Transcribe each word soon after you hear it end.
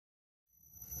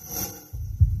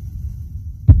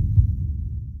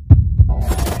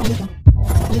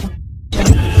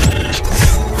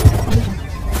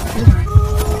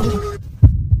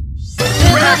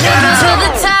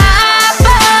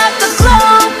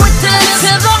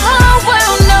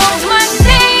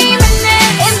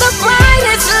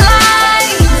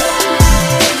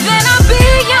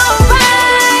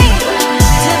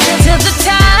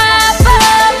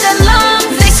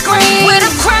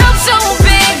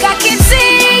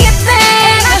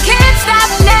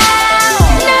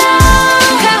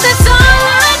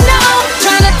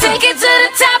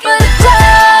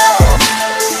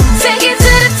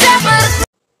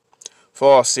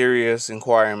For all serious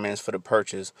inquiries for the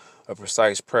purchase of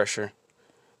Precise Pressure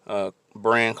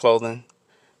brand clothing,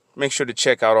 make sure to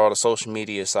check out all the social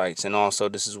media sites. And also,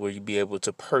 this is where you'll be able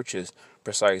to purchase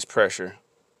Precise Pressure,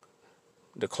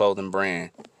 the clothing brand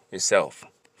itself,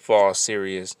 for all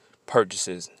serious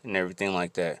purchases and everything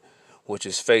like that, which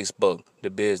is Facebook, the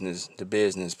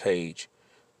business page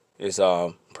is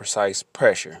Precise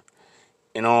Pressure.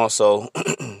 And also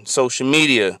social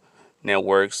media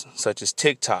networks such as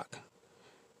TikTok,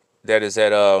 that is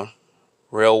at _,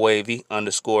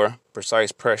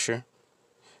 Precise Pressure.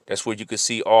 That's where you can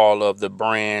see all of the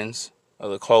brands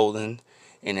of the clothing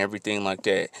and everything like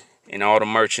that, and all the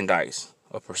merchandise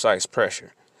of Precise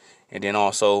Pressure. And then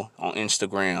also on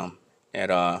Instagram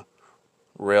at _,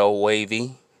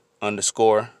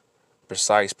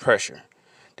 Precise Pressure.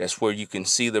 That's where you can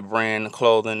see the brand, the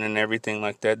clothing, and everything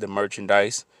like that, the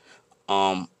merchandise.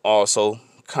 Also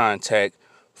contact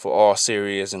for all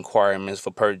serious inquiries for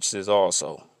purchases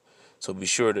also. So be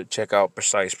sure to check out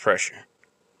Precise Pressure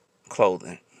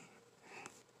clothing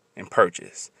and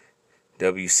purchase.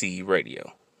 WC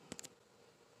Radio.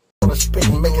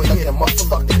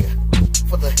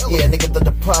 Yeah, nigga,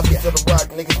 the profits of the rock,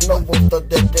 niggas know won't throw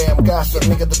that damn gossip.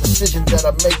 Nigga, the decision that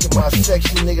I make in my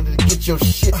section, nigga, to get your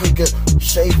shit, nigga,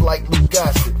 shave like Lou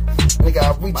Gossip. Nigga,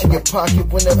 I reach in your pocket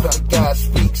whenever the God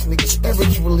speaks. Nigga,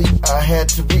 spiritually, I had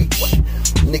to reach.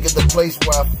 Nigga, the place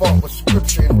where I fought with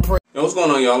scripture and prayer. Yo, what's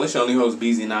going on, y'all? It's your only host,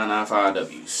 BZ995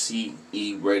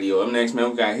 WCE Radio. Up next,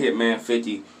 man, we got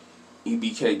HITMAN50,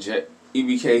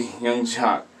 EBK Young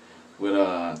Jock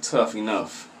with Tough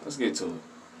Enough. Let's get to it.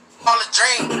 All a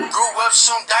dream, grew up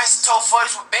shooting dice, told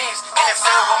 40s with beams. In the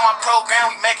field with my program,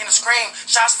 we making a scream.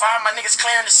 Shots fired, my niggas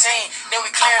clearing the scene. Then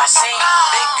we clearing the scene.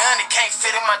 Big gun that can't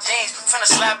fit in my jeans. Finna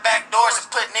slap back doors and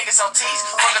put niggas on tees.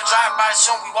 Fuck a drive-by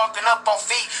shoot, we walking up on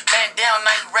feet. Man down,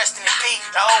 now you resting in peace.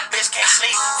 The old bitch can't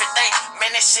sleep. 58,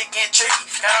 man, this shit getting tricky.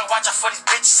 Gotta watch out for these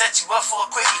bitches, set you up for a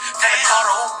quickie. Finna call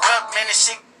the hoop up, man, this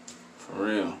shit. For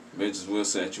real, bitches will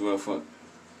set you up for.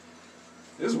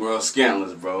 This world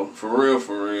scandalous, bro. For real,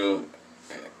 for real.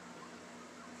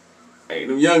 Hey,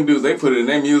 them young dudes, they put it in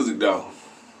their music, though.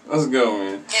 Let's go,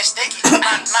 man. Get sticky.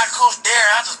 Not cool there.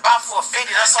 I just bought for a 50.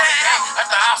 That's on the game. At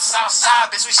the outside,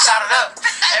 bitch, we shot it up.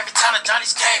 Every time the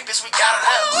Johnny's came, bitch, we got it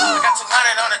up. I got 200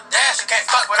 on the dash. You can't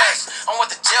fuck with us. I'm with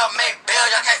the jailmate bill.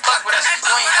 Y'all can't fuck with us.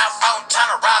 You ain't out phone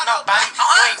trying to rob nobody.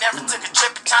 You ain't never took a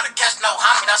trip and trying to catch no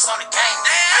homie. That's on the game.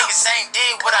 Niggas ain't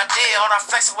did what I did. All that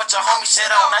flexing with your homie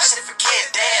shit on. That shit for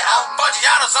kids dead.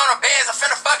 Budgiatos on the beds. I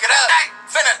finna fuck it up.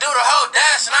 Finna do the whole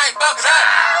dash and I ain't bucking up.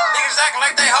 Niggas acting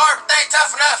like they hard, but they ain't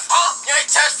tough enough. You ain't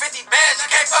touched 50 bands, you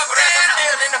can't fuck with us. I'm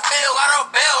still in the field, I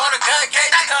don't bail on the gun case.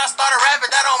 Because I started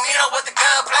rapping, that don't mean know what the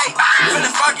gun play.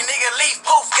 Finna fucking nigga leave,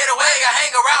 poof, get away. I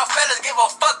hang around fellas, give a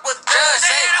fuck what the judge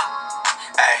say.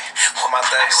 Hey, what my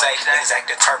thugs say, niggas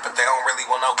acting turf, but they don't really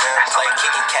want no gunplay.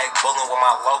 Kicking cat, bullying with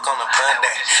my loc on the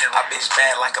Monday. My bitch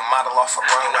bad like a model off a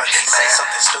runway. Say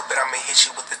something stupid, I'ma hit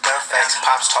you with the dumb face.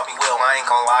 Pops taught me well, I ain't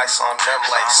gon' lie, so I'm dumb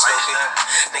like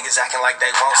stupid. Niggas acting like they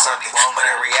want something, but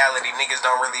in reality, niggas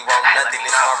don't really want nothing.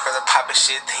 If my brother poppin'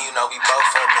 shit, then you know we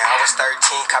both up there. I was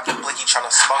 13, copped a blicky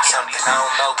tryna smoke something. I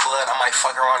don't know blood, I might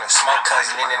fuck around and smoke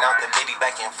cousin. In and out the bitty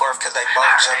back and forth, cause they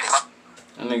both jumping.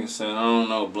 That nigga said, I don't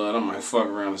know, blood. I might fuck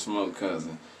around and smoke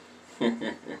cousin.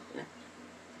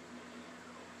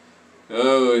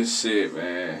 Oh, shit,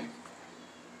 man.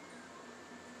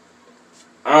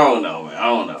 I don't know, man.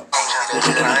 I don't know.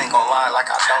 I ain't gon' lie,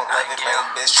 like I don't love it, man.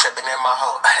 Bitch tripping in my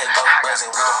hoe. They both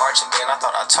present. We the marching band. I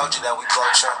thought I told you that we blow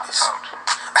trumpets.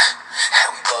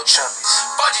 We blow trumpets.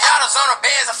 Budgiatos on the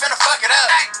beds, I finna fuck it up.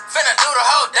 Finna do the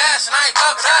whole dash and I ain't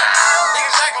bucking up.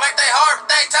 Niggas acting like they hard,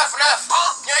 but they ain't tough enough.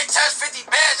 You ain't touched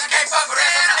 50 bands, you can't fuck with us.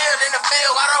 I'm still in the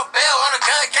field, I don't bail on the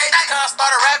gun case. Because I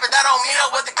started rapping, that don't mean know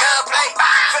what the gun play.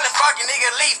 Finna fucking nigga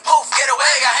leave, poof, get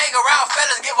away. I hang around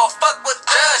fellas, give a fuck what the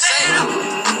judge say.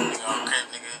 Nigga, okay,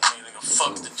 nigga,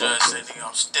 fuck the judge say, nigga,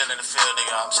 I'm still in the field,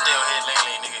 nigga, I'm still here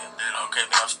lately, nigga. Okay,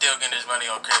 nigga, I'm still getting this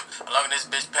money, okay. As long as this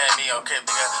bitch pay me, okay,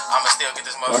 nigga, I'ma still get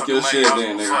this motherfucking money. Shit,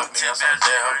 then, nigga. Fuck, nigga, that's on the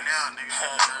dead homie.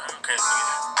 Okay, nigga,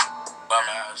 bum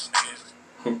ass, nigga.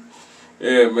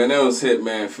 Yeah, man, that was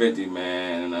HITMAN50,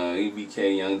 man, and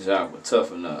EBK Young Jock with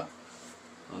Tough Enough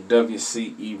on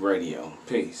WCE Radio.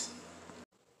 Peace.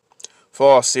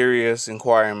 For all serious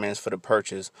inquiries for the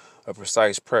purchase of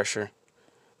Precise Pressure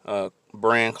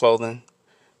brand clothing,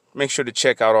 make sure to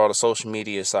check out all the social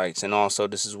media sites. And also,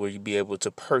 this is where you'll be able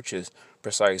to purchase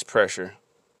Precise Pressure,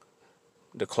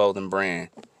 the clothing brand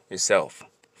itself,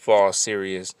 for all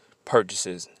serious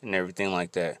purchases and everything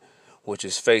like that, which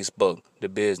is Facebook, the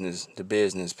business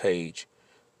page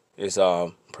is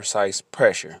Precise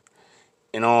Pressure.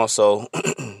 and also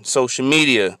social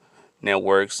media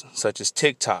networks such as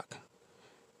TikTok.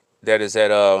 That is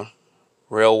at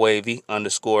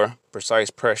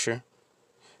 _Precise Pressure.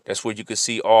 That's where you can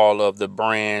see all of the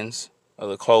brands of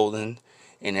the clothing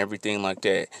and everything like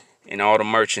that, and all the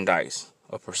merchandise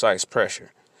of Precise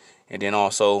Pressure. And then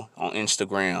also on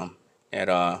Instagram at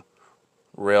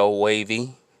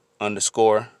 _Precise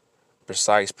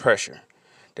Pressure.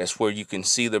 That's where you can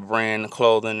see the brand, the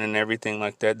clothing, and everything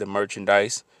like that, the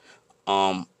merchandise.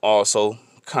 Also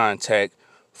contact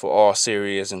for all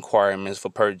serious inquiries for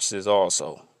purchases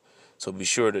also. So be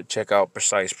sure to check out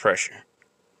Precise Pressure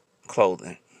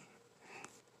Clothing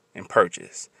and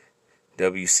purchase.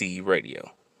 WC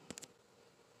Radio.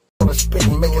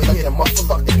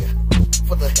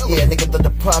 Yeah, nigga, the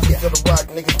deposit for the rock,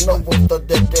 niggas know won't thug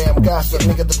that damn gossip.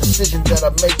 Nigga, the decision that I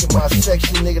make in my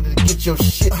section, nigga, to get your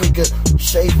shit, nigga,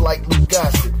 shaved like Lou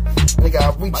Gossett. Nigga,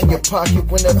 I reach in your pocket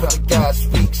whenever the God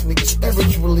speaks. Nigga,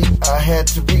 spiritually, I had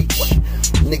to reach.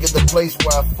 Nigga, the place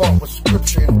where I fought with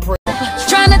scripture and prayer.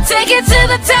 Trying to take it to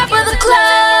the top of the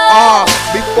club.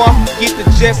 Before I forget to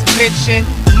just mention,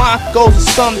 my goals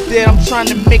are something that I'm trying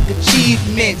to make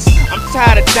achievements. I'm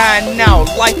tired of dying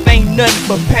out, life ain't nothing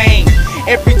but pain.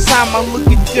 Every time I look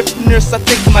at differentness, I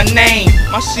think of my name.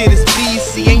 My shit is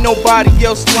BC, ain't nobody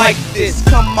else like this.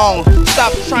 Come on,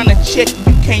 stop trying to check,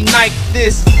 you can't like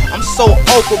this. I'm so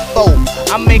overflow,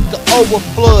 I make an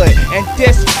overflood. And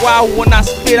that's why when I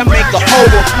spit, I make an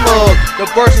overflow. The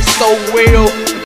verse is so real.